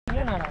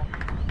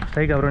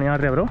Strike ಅವರು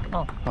ಯಾರ್ರಿ ಅವರು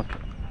okay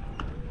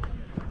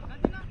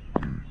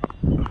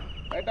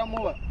right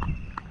move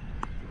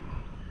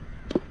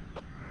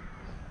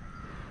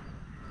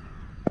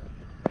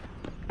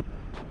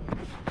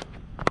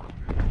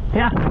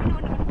yeah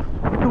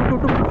to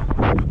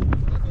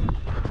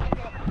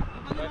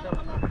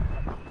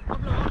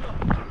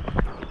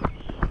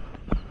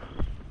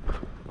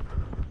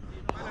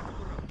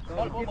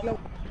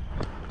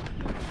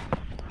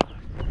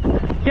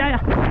yeah yeah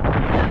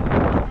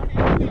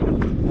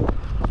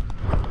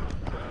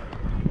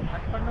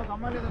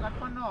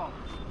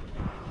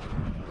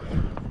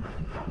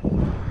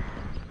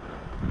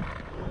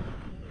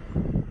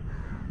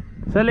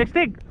So let's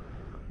take.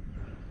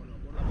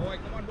 Boy,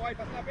 come on, boy.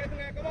 Pasna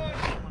pesanga, come on.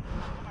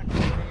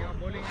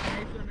 Bowling,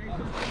 nice, come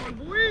on,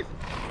 boys.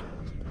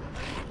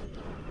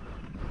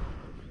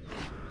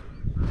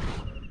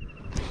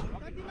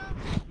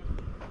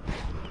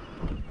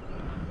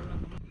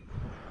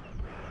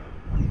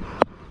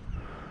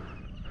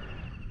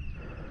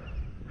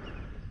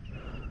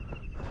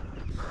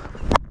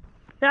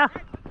 Yeah.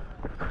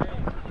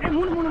 Hey,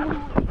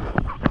 moon.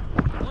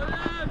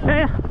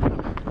 Yeah.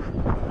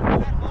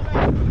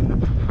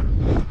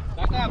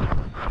 Back up.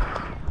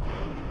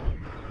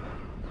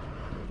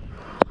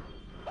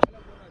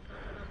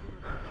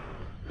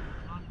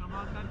 Come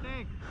on,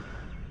 Kartik.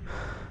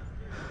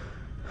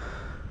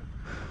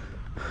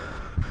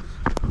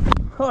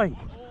 Hoy.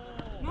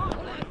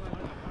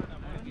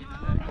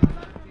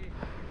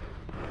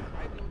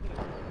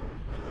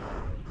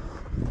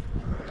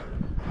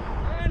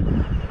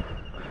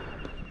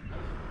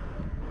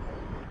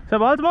 So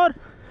balls more.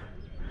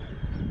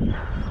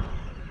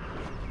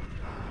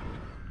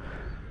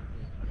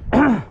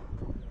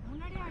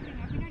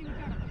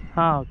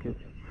 Okay.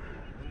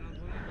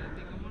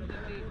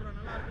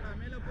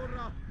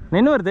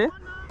 ನಿನ್ನ ವರ್ದು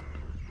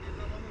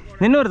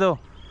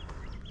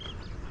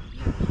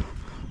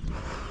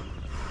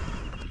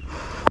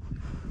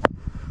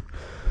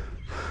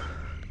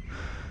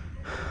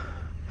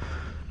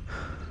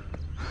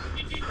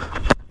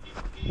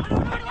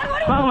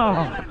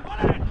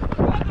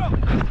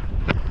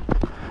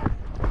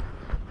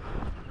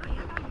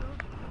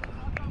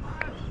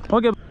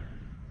okay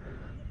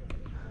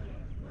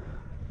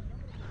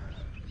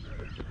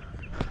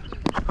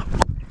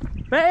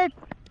Wait.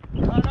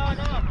 No.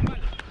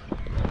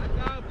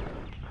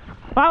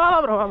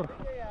 Va, bro.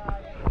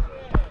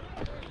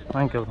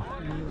 Thank you, bro.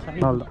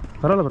 No,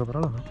 parala,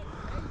 bro.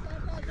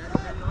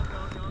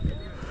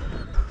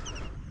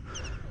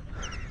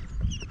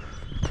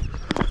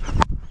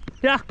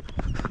 Yeah.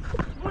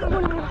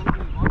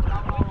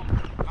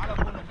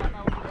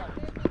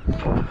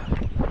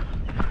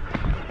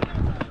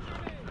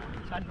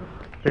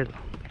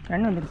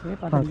 கண்ணு வந்துருச்சு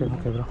பாத்து.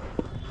 Okay bro.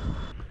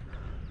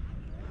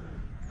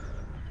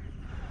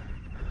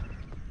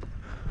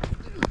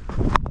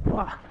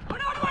 வா.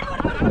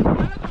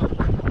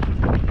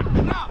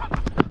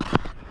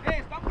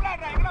 ஏய்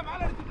ஸ்டம்ப்லாடா எங்கடா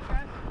மேல அடிச்சிட்டு இருக்க?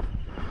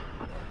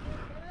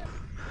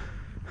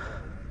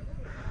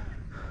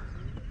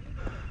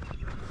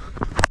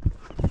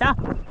 யா.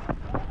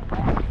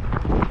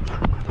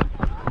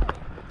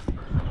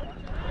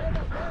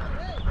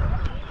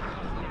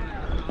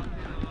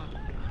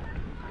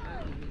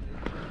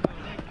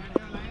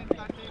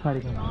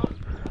 அடிக்கணும்.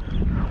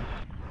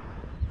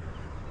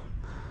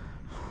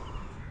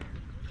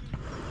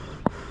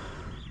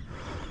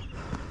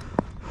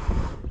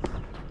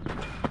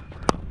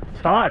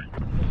 Shot.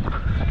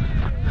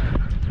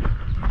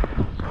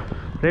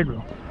 Great,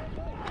 bro.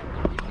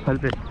 Well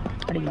played.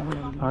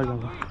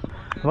 Bro.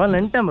 Well,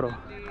 in time, bro.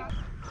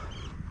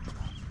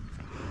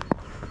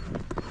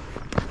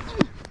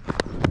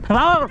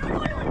 Wow.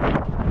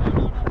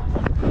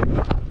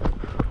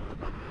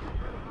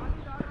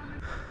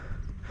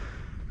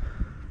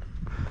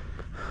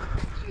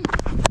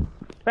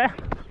 Hey.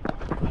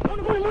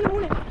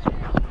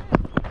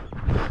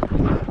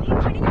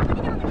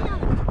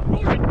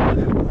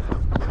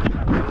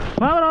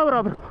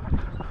 Bro.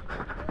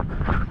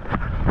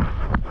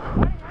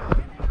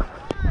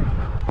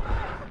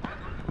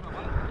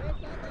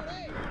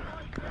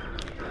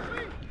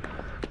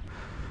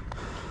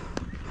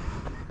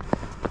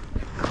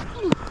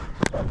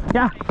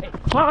 Yeah.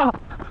 Wow.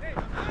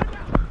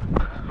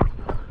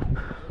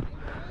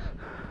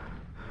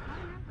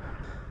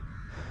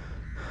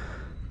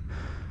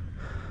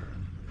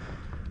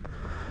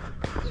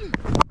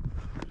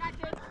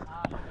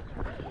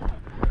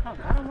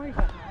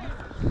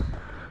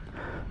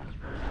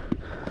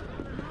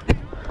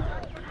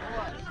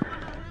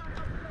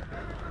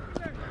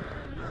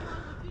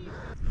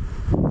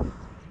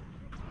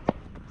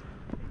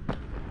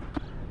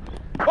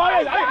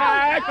 Boy,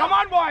 hey, come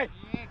on, boy.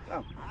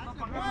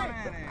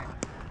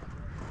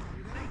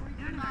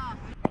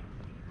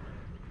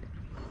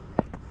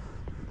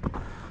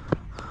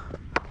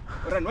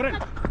 Run. Bro.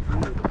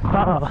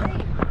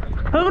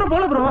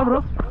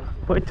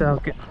 போயிடுச்சா?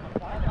 ஓகே,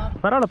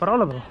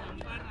 பரவாயில்ல ப்ரோ.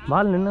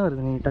 பால் நின்று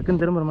வருது, நீங்கள்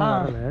டக்குன்னு திரும்புற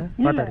மாதிரி வரல.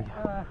 பார்த்தாடி.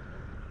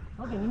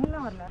 ஓகே,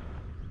 நின்னுலாம் வரல.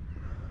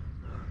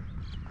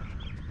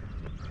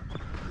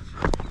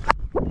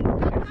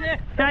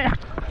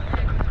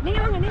 நீங்க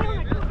வாங்க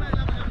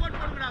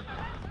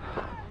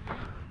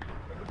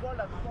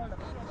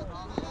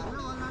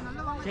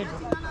சரி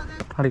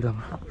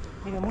அடிக்கலாம்.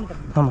 நீங்க 3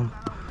 தப்பு. ஆமாம்.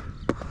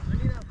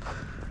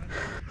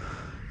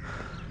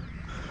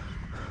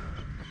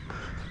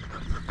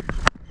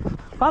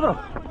 வா ப்ரோ,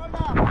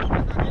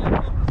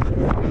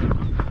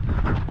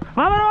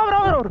 வா ப்ரோ, வா ப்ரோ,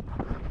 வா ப்ரோ.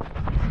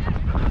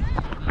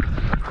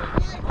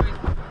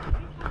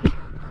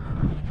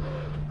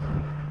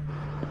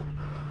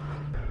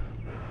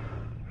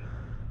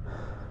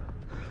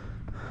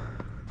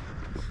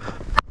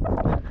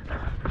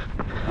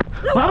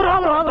 வா ப்ரோ, வா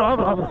ப்ரோ, வா ப்ரோ, வா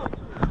ப்ரோ, வா ப்ரோ.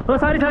 ஓ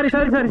சாரி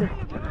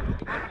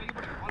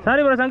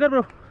ப்ரோ, சங்கர்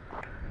ப்ரோ.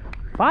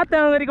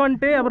 பார்த்தேன் அவங்க வரைக்கும்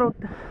வந்துட்டு அப்புறம்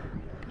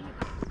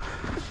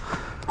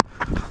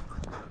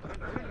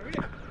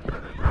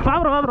வா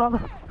ப்ரோ, வா ப்ரோ, வா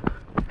bro.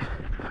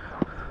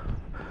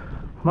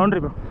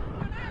 Boundary bro,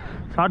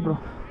 short bro,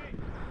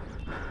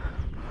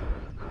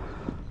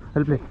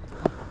 help play.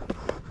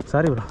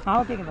 Sorry bro.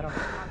 ஓகேங்க ப்ரோ.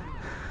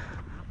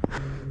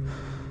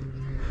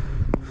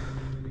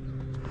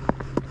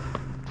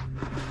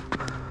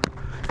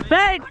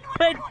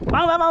 வெயிட்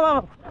வாங்க வாங்க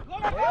வாங்க.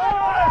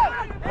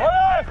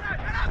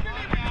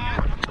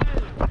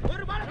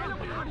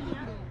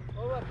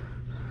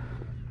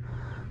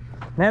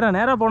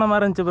 நேரா போன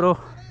மாதிரி இருந்துச்சு ப்ரோ.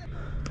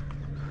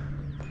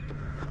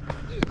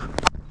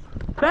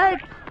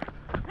 வெயிட்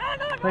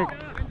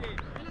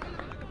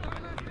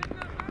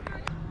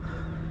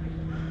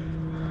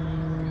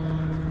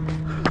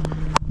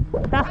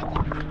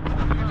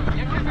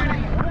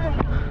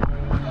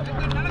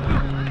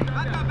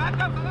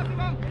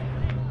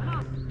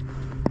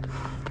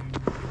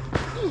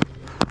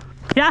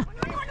क्या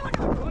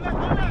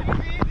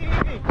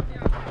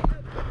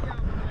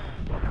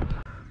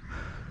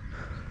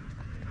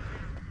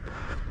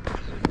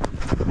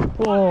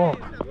oh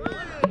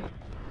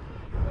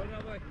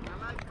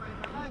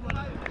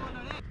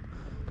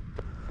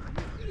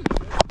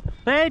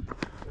wait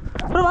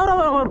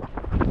bro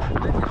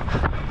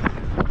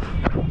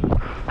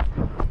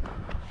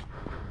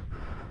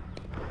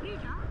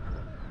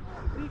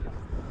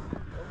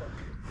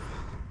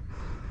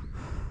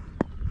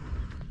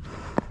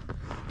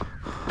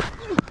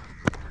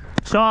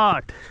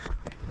shot.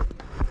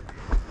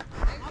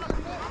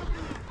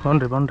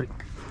 Boundary.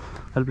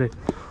 Well played.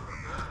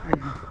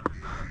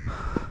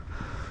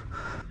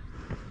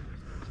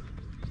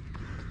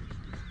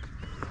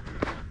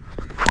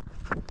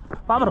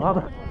 Power.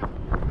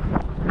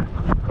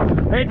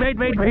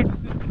 Wait.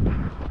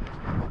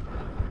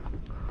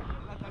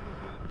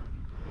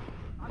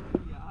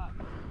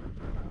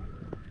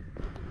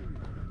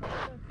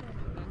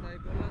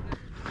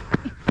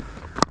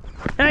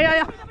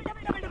 Yeah.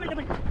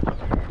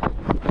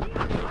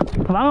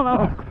 வாங்க வா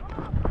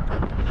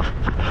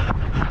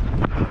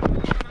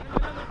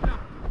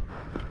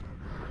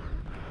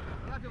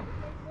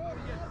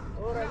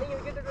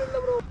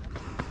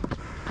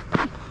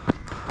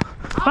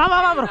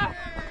ப்ரோ.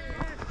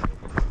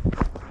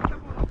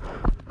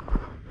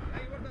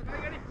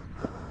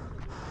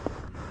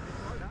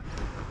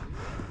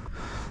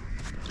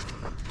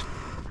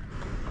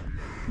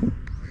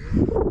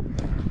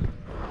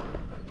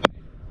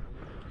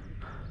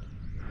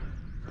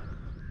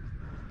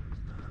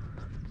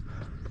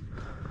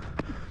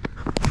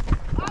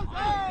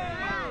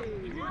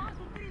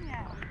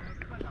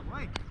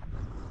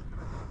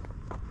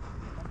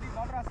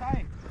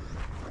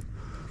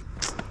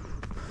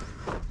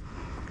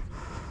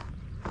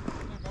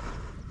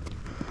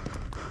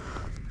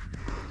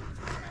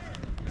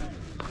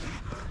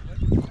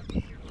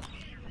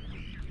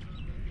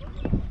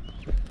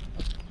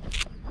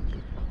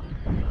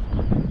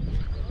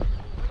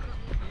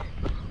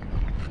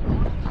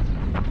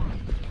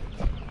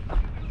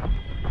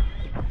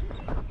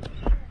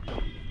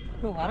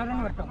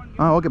 வரணும்னு வரட்டும்.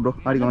 Okay bro,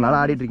 ஆடிக்கோங்க.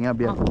 நல்லா ஆடிட்டு இருக்கீங்க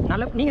அப்படியே.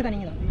 நல்ல நீங்க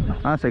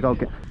தான். சரிக்கா,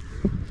 okay.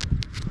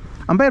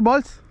 Umpire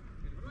balls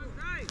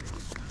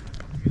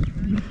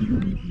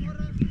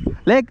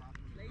lakh.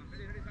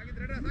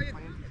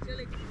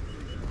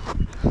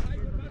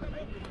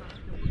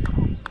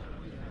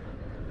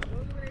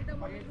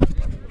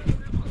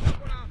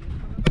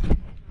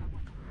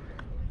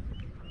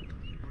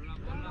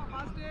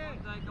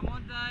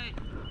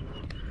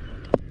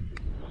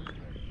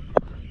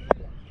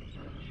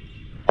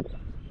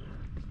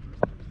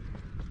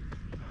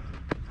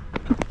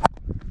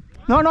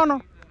 No.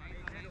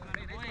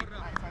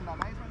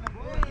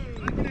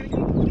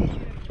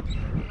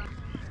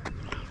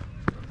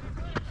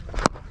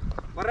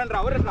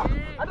 வரேன்டா.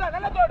 அடடா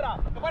நல்லா தோடுடா.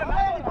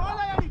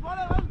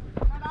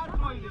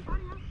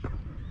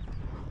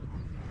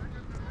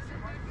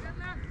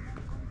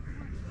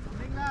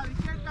 நீங்க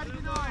விக்கெட்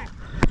கடிக்கணும்.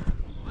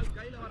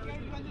 கையில வர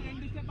வந்து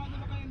 2 ஸ்டெப் அந்த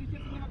பக்கம் 2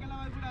 ஸ்டெப் இந்த பக்கம்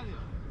எல்லாம் வர கூடாது.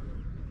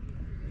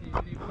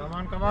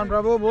 Come on,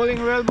 Prabhu,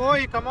 bowling well, boy.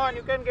 Come on,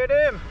 you can get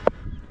him.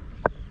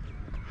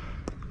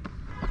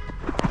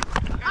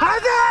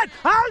 How's it?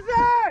 Out,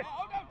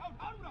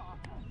 bro.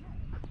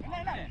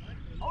 இல்ல.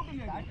 Out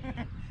இல்ல.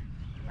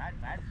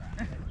 Bad.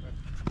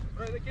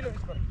 Bro, இது கீழ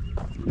மிஸ் பண்ணு.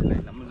 இல்ல,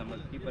 நம்ம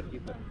கீப்பர்.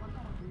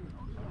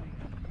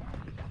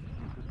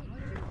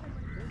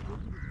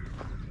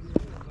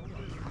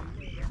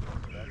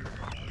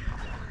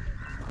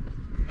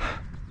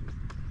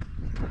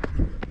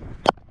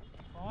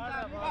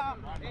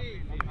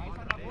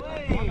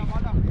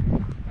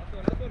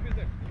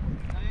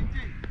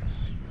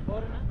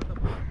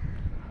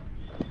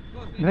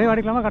 டிரைவ்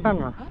அடிக்கலாமா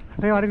கட்டாங்களா?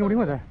 டிரைவ் அடிக்க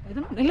முடியுமா அதை?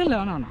 இல்லை இல்லை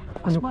வேணாம் வேணாம்.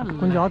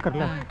 கொஞ்சம்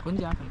ஆக்கர்ல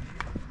கொஞ்சம் ஆக்கலாம்.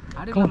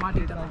 அடிக்கலாம்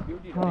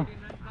மாட்டிக்கிட்டேன். ஆ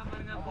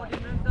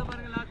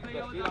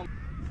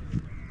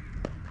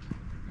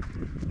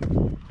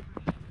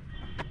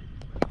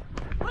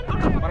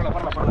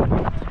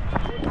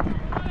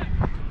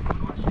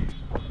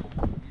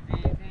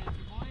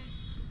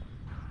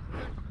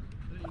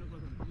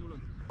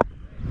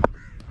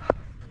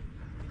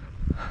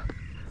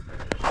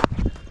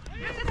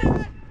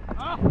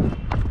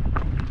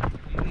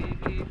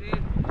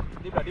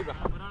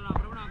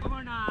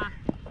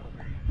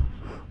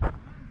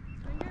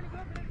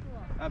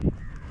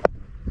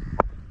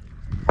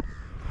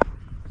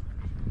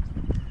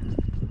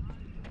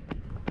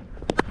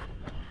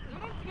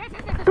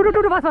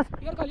Tuh, pas.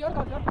 Your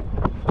call.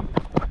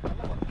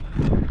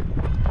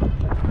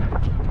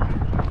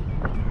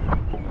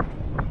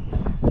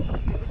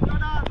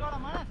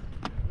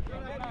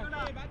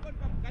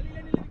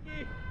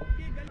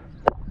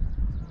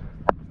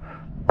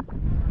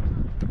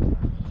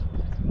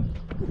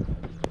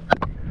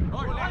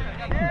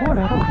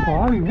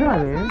 என்னடா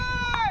அது?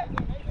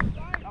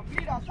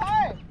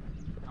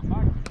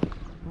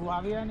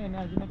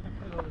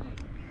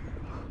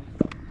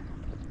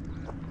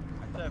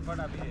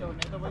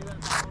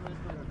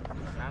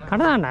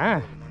 கடாண்ணா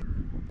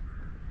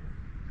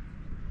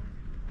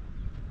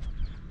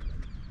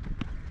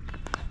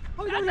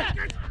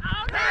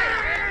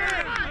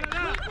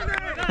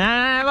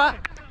வா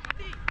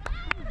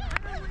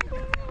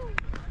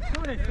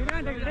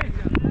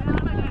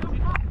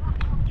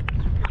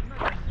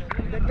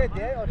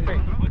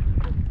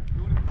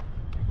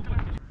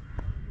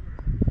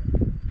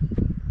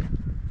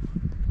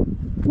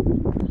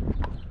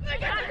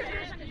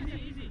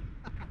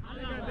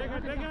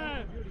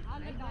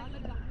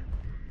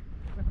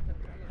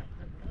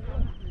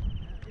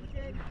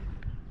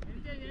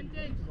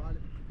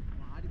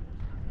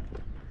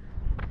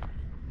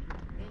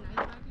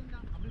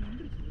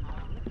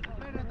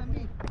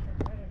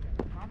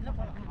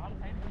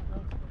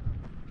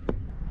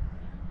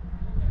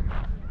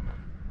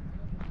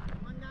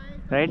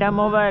Right arm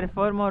over,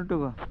 4 more to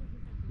go.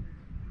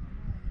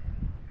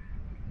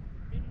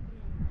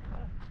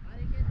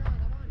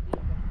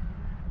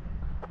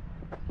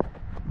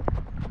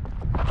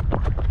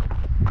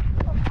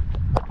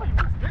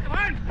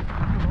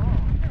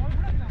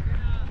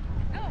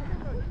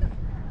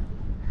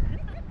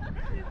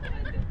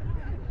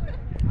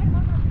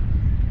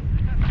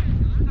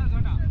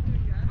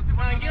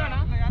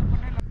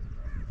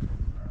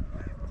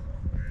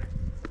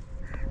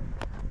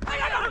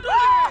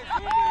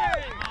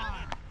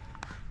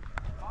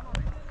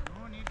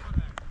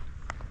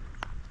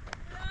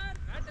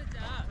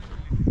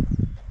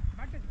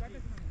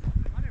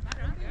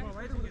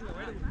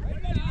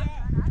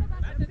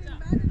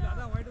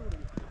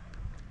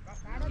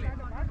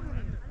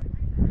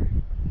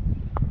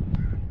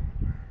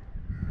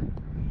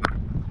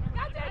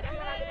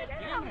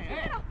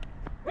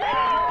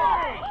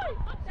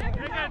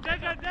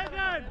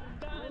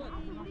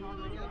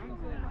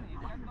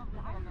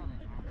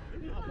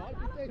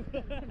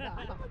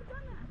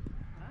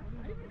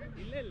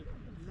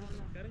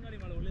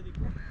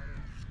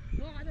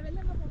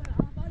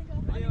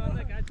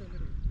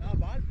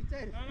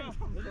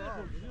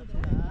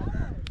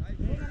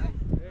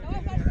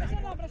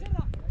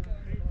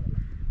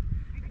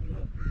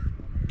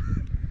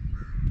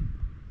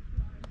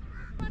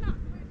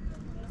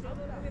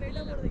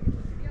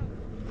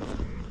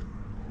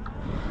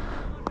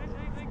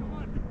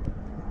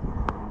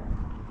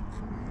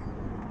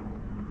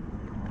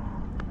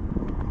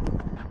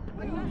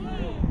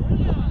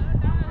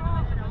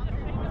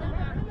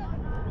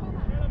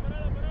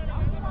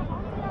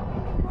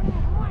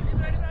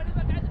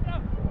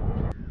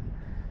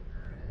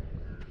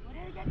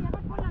 Ready,